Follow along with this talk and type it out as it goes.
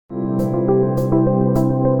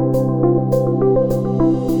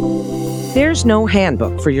There's no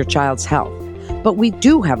handbook for your child's health, but we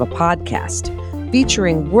do have a podcast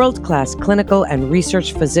featuring world-class clinical and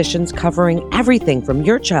research physicians covering everything from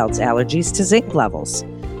your child's allergies to zinc levels.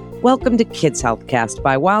 Welcome to Kids Healthcast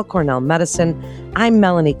by Weill Cornell Medicine. I'm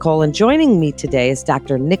Melanie Cole, and joining me today is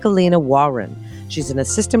Dr. Nicolina Warren. She's an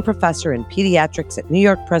assistant professor in pediatrics at New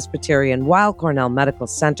York Presbyterian Weill Cornell Medical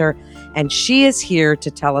Center, and she is here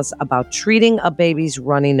to tell us about treating a baby's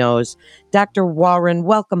runny nose. Dr. Warren,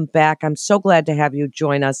 welcome back. I'm so glad to have you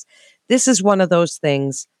join us. This is one of those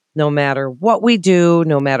things, no matter what we do,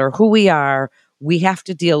 no matter who we are, we have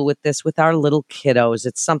to deal with this with our little kiddos.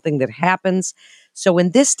 It's something that happens. So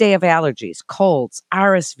in this day of allergies, colds,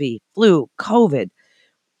 RSV, flu, COVID,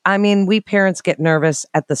 we parents get nervous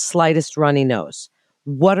at the slightest runny nose.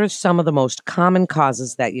 What are some of the most common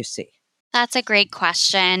causes that you see? That's a great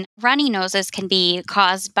question. Runny noses can be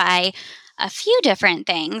caused by a few different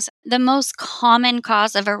things. The most common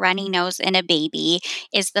cause of a runny nose in a baby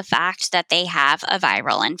is the fact that they have a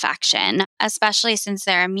viral infection, especially since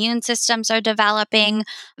their immune systems are developing.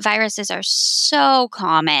 Viruses are so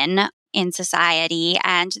common in society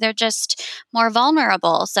and they're just more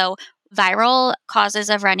vulnerable. So viral causes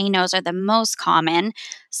of runny nose are the most common.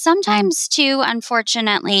 Sometimes, too,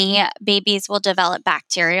 unfortunately, babies will develop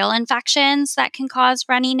bacterial infections that can cause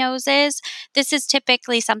runny noses. This is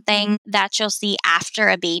typically something that you'll see after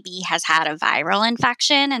a baby has had a viral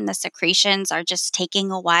infection and the secretions are just taking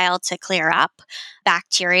a while to clear up.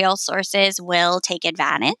 Bacterial sources will take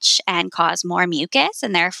advantage and cause more mucus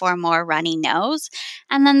and therefore more runny nose.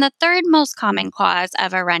 And then the third most common cause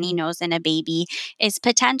of a runny nose in a baby is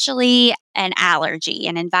potentially an allergy,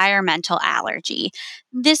 an environmental allergy.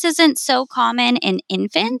 This isn't so common in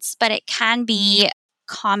infants, but it can be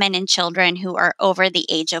common in children who are over the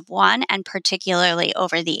age of 1 and particularly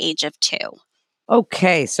over the age of 2.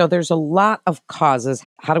 Okay, so there's a lot of causes.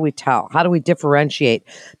 How do we tell? How do we differentiate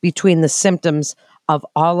between the symptoms of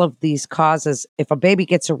all of these causes? If a baby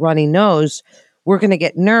gets a runny nose, we're going to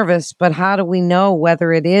get nervous, but how do we know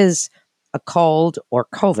whether it is a cold or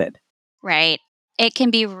COVID? Right. It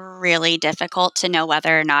can be really difficult to know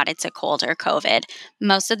whether or not it's a cold or COVID.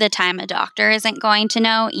 Most of the time, a doctor isn't going to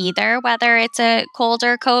know either whether it's a cold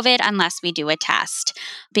or COVID unless we do a test,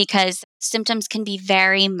 because symptoms can be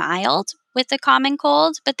very mild with the common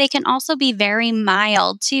cold, but they can also be very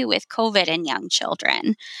mild too with COVID in young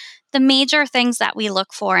children. The major things that we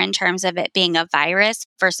look for in terms of it being a virus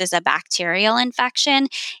versus a bacterial infection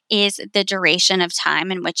is the duration of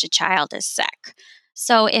time in which a child is sick.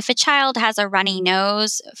 So if a child has a runny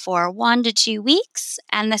nose for 1 to 2 weeks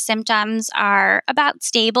and the symptoms are about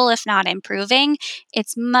stable, if not improving,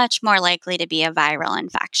 it's much more likely to be a viral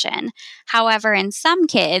infection. However, in some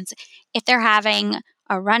kids, if they're having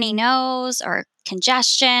a runny nose or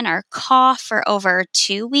congestion or cough for over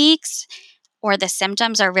 2 weeks, or the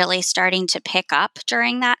symptoms are really starting to pick up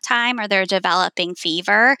during that time, or they're developing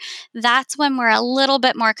fever, that's when we're a little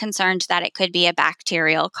bit more concerned that it could be a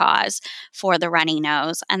bacterial cause for the runny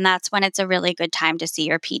nose. And that's when it's a really good time to see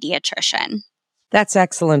your pediatrician. That's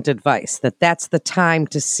excellent advice, that's the time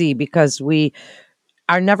to see, because we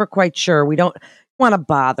are never quite sure. We don't want to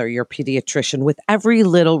bother your pediatrician with every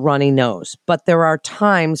little runny nose, but there are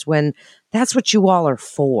times when that's what you all are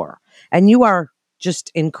for. And you are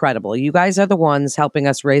just incredible. You guys are the ones helping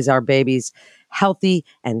us raise our babies healthy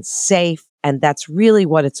and safe, and that's really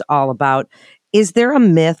what it's all about. Is there a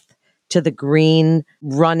myth to the green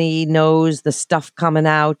runny nose, the stuff coming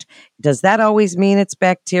out? Does that always mean it's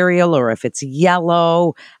bacterial, or if it's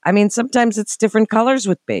yellow? Sometimes it's different colors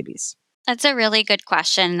with babies. That's a really good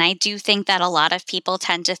question. And I do think that a lot of people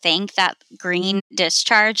tend to think that green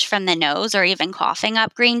discharge from the nose or even coughing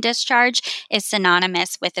up green discharge is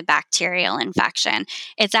synonymous with a bacterial infection.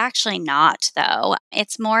 It's actually not, though.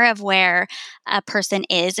 It's more of where a person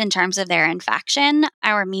is in terms of their infection.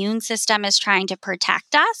 Our immune system is trying to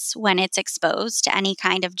protect us when it's exposed to any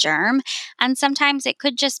kind of germ. And sometimes it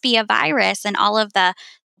could just be a virus, and all of the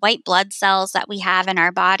white blood cells that we have in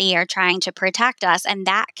our body are trying to protect us, and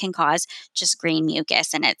that can cause just green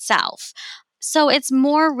mucus in itself. So it's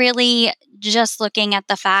more really just looking at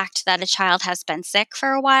the fact that a child has been sick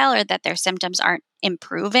for a while or that their symptoms aren't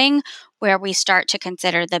improving, where we start to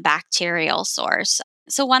consider the bacterial source.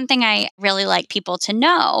 So one thing I really like people to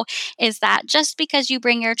know is that just because you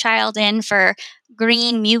bring your child in for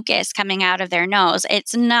green mucus coming out of their nose,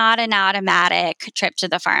 it's not an automatic trip to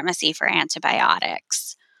the pharmacy for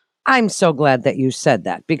antibiotics. I'm so glad that you said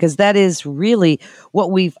that, because that is really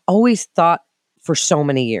what we've always thought for so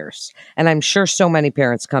many years. And I'm sure so many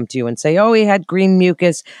parents come to you and say, oh, he had green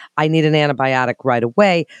mucus. I need an antibiotic right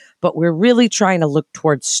away. But we're really trying to look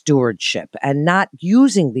towards stewardship and not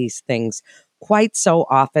using these things quite so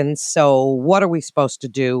often. So what are we supposed to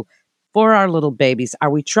do for our little babies? Are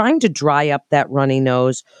we trying to dry up that runny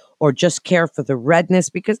nose or just care for the redness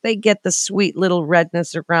because they get the sweet little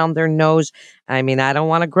redness around their nose? I mean, I don't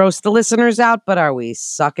want to gross the listeners out, but are we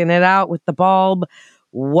sucking it out with the bulb?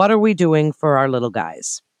 What are we doing for our little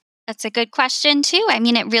guys? That's a good question, too. I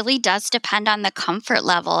mean, it really does depend on the comfort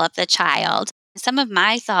level of the child. Some of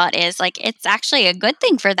my thought is like it's actually a good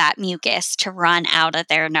thing for that mucus to run out of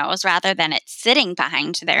their nose rather than it sitting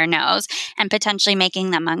behind their nose and potentially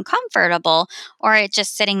making them uncomfortable, or it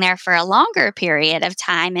just sitting there for a longer period of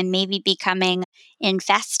time and maybe becoming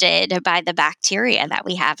infested by the bacteria that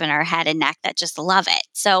we have in our head and neck that just love it.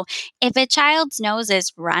 So if a child's nose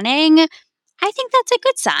is running, I think that's a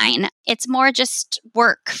good sign. It's more just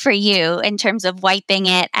work for you in terms of wiping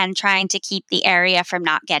it and trying to keep the area from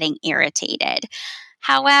not getting irritated.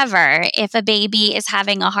 However, if a baby is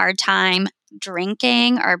having a hard time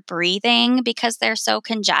drinking or breathing because they're so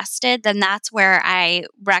congested, then that's where I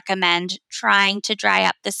recommend trying to dry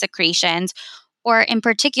up the secretions. Or, in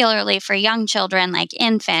particularly for young children like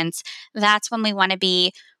infants, that's when we want to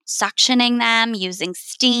be suctioning them, using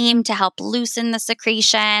steam to help loosen the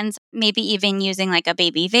secretions, maybe even using like a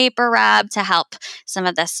baby vapor rub to help some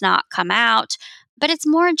of the snot come out. But it's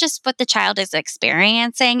more just what the child is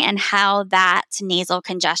experiencing and how that nasal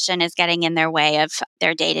congestion is getting in their way of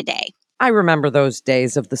their day to day. I remember those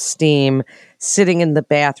days of the steam, sitting in the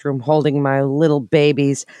bathroom holding my little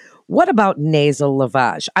babies. What about nasal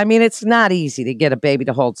lavage? I mean, it's not easy to get a baby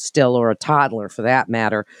to hold still, or a toddler for that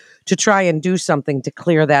matter, to try and do something to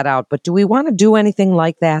clear that out. But do we want to do anything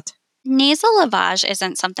like that? Nasal lavage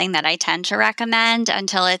isn't something that I tend to recommend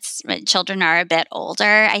until children are a bit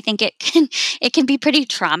older. I think it can be pretty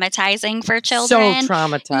traumatizing for So children.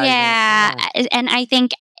 traumatizing. Yeah, Oh. and I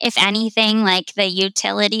think if anything, like the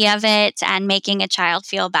utility of it and making a child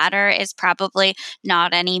feel better is probably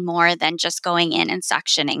not any more than just going in and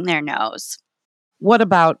suctioning their nose. What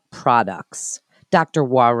about products? Dr.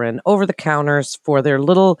 Warren, over the counters for their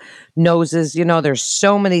little noses. You know, there's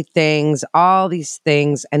so many things, all these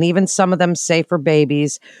things, and even some of them say for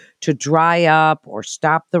babies to dry up or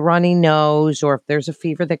stop the runny nose, or if there's a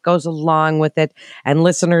fever that goes along with it. And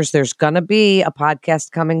listeners, there's going to be a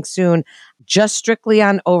podcast coming soon just strictly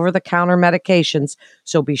on over the counter medications.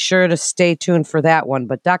 So be sure to stay tuned for that one.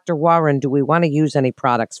 But Dr. Warren, do we want to use any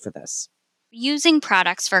products for this? Using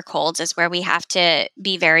products for colds is where we have to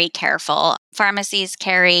be very careful. Pharmacies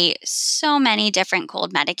carry so many different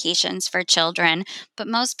cold medications for children, but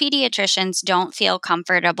most pediatricians don't feel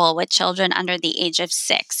comfortable with children under the age of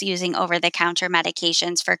 6 using over the counter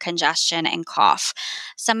medications for congestion and cough.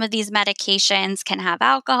 Some of these medications can have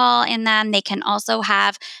alcohol in them, they can also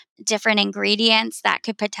have different ingredients that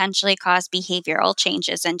could potentially cause behavioral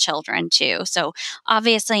changes in children too. So,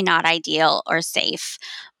 obviously, not ideal or safe.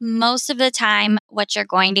 Most of the time, what you're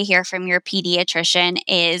going to hear from your pediatrician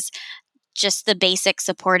is just the basic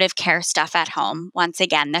supportive care stuff at home. Once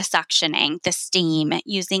again, the suctioning, the steam,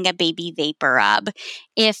 using a baby vapor rub.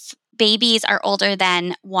 If babies are older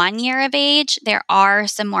than 1 year of age, there are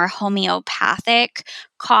some more homeopathic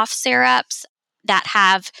cough syrups that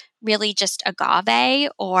have really just agave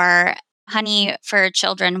or honey for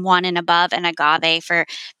children 1 and above, and agave for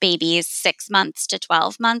babies 6 months to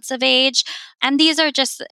 12 months of age. And these are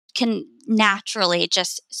just can naturally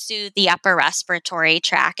just soothe the upper respiratory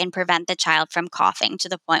tract and prevent the child from coughing to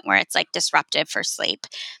the point where it's like disruptive for sleep.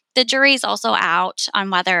 The jury's also out on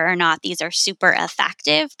whether or not these are super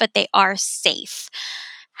effective, but they are safe.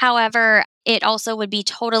 However, it also would be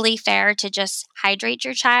totally fair to just hydrate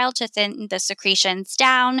your child to thin the secretions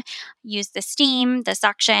down, use the steam, the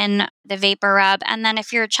suction, the vapor rub. And then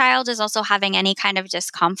if your child is also having any kind of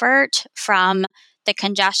discomfort from the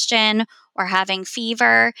congestion or having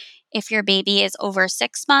fever, if your baby is over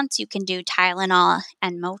 6 months, you can do Tylenol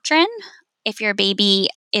and Motrin. If your baby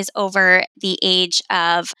is over the age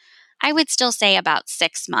of, I would still say about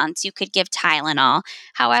 6 months, you could give Tylenol.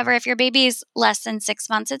 However, if your baby is less than 6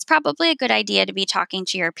 months, it's probably a good idea to be talking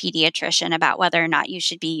to your pediatrician about whether or not you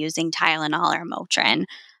should be using Tylenol or Motrin,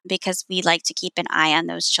 because we like to keep an eye on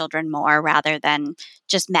those children more rather than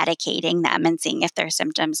just medicating them and seeing if their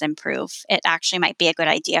symptoms improve. It actually might be a good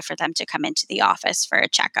idea for them to come into the office for a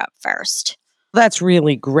checkup first. That's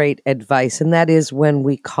really great advice. And that is when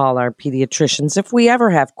we call our pediatricians if we ever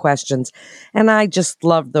have questions. And I just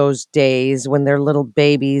love those days when they're little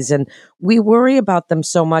babies and we worry about them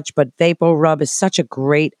so much. But VapoRub is such a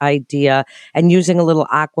great idea. And using a little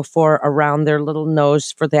Aquaphor around their little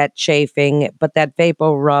nose for that chafing. But that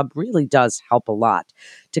VapoRub really does help a lot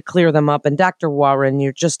to clear them up. And Dr. Warren,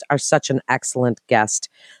 you just are such an excellent guest.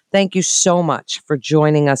 Thank you so much for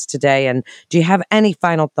joining us today. And do you have any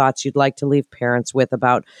final thoughts you'd like to leave parents with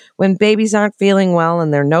about when babies aren't feeling well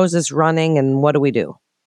and their nose is running and what do we do?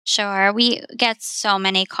 Sure. We get so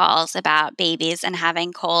many calls about babies and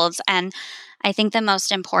having colds. And I think the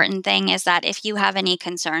most important thing is that if you have any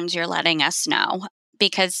concerns, you're letting us know.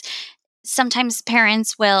 Because sometimes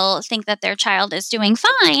parents will think that their child is doing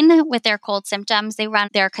fine with their cold symptoms. They run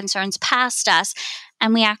their concerns past us.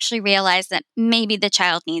 And we actually realize that maybe the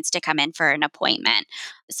child needs to come in for an appointment.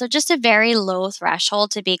 So, just a very low threshold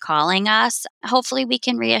to be calling us. Hopefully, we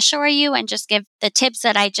can reassure you and just give the tips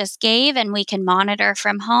that I just gave, and we can monitor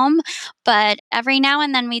from home. But every now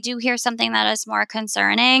and then, we do hear something that is more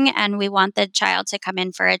concerning, and we want the child to come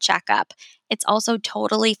in for a checkup. It's also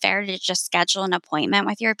totally fair to just schedule an appointment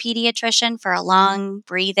with your pediatrician for a lung,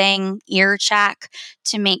 breathing, ear check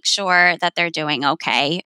to make sure that they're doing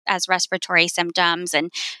okay, as respiratory symptoms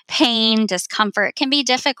and pain, discomfort can be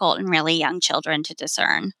difficult in really young children to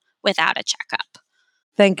discern without a checkup.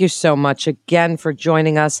 Thank you so much again for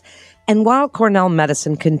joining us. And while Cornell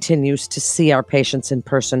Medicine continues to see our patients in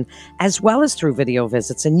person, as well as through video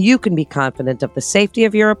visits, and you can be confident of the safety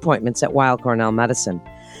of your appointments at Weill Cornell Medicine.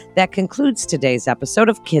 That concludes today's episode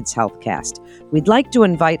of Kids Healthcast. We'd like to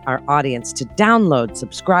invite our audience to download,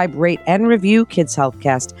 subscribe, rate, and review Kids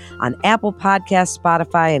Healthcast on Apple Podcasts,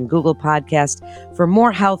 Spotify, and Google Podcasts. For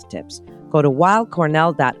more health tips, go to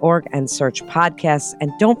weillcornell.org and search podcasts.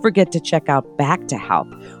 And don't forget to check out Back to Health.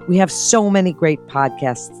 We have so many great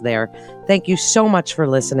podcasts there. Thank you so much for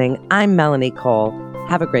listening. I'm Melanie Cole.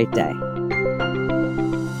 Have a great day.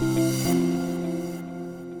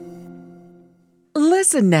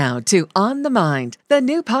 Listen now to On the Mind, the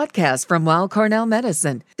new podcast from Weill Cornell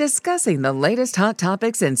Medicine, discussing the latest hot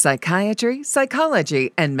topics in psychiatry,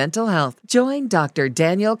 psychology, and mental health. Join Dr.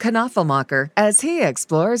 Daniel Knoffelmacher as he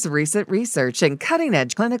explores recent research and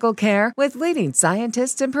cutting-edge clinical care with leading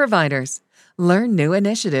scientists and providers. Learn new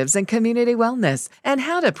initiatives in community wellness and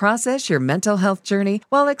how to process your mental health journey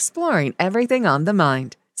while exploring everything on the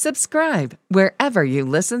mind. Subscribe wherever you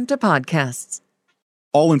listen to podcasts.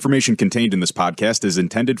 All information contained in this podcast is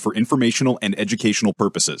intended for informational and educational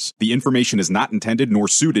purposes. The information is not intended nor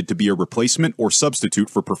suited to be a replacement or substitute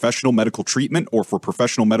for professional medical treatment or for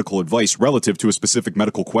professional medical advice relative to a specific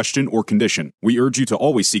medical question or condition. We urge you to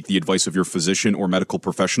always seek the advice of your physician or medical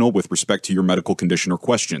professional with respect to your medical condition or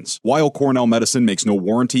questions. Weill Cornell Medicine makes no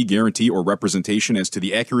warranty, guarantee, or representation as to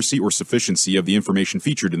the accuracy or sufficiency of the information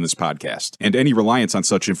featured in this podcast, and any reliance on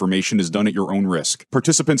such information is done at your own risk.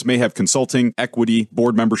 Participants may have consulting, equity,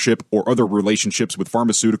 board membership, or other relationships with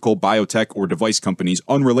pharmaceutical, biotech, or device companies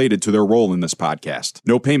unrelated to their role in this podcast.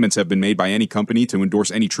 No payments have been made by any company to endorse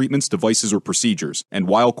any treatments, devices, or procedures, and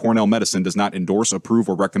Weill Cornell Medicine does not endorse, approve,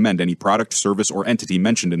 or recommend any product, service, or entity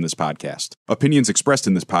mentioned in this podcast. Opinions expressed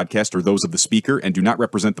in this podcast are those of the speaker and do not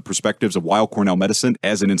represent the perspectives of Weill Cornell Medicine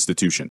as an institution.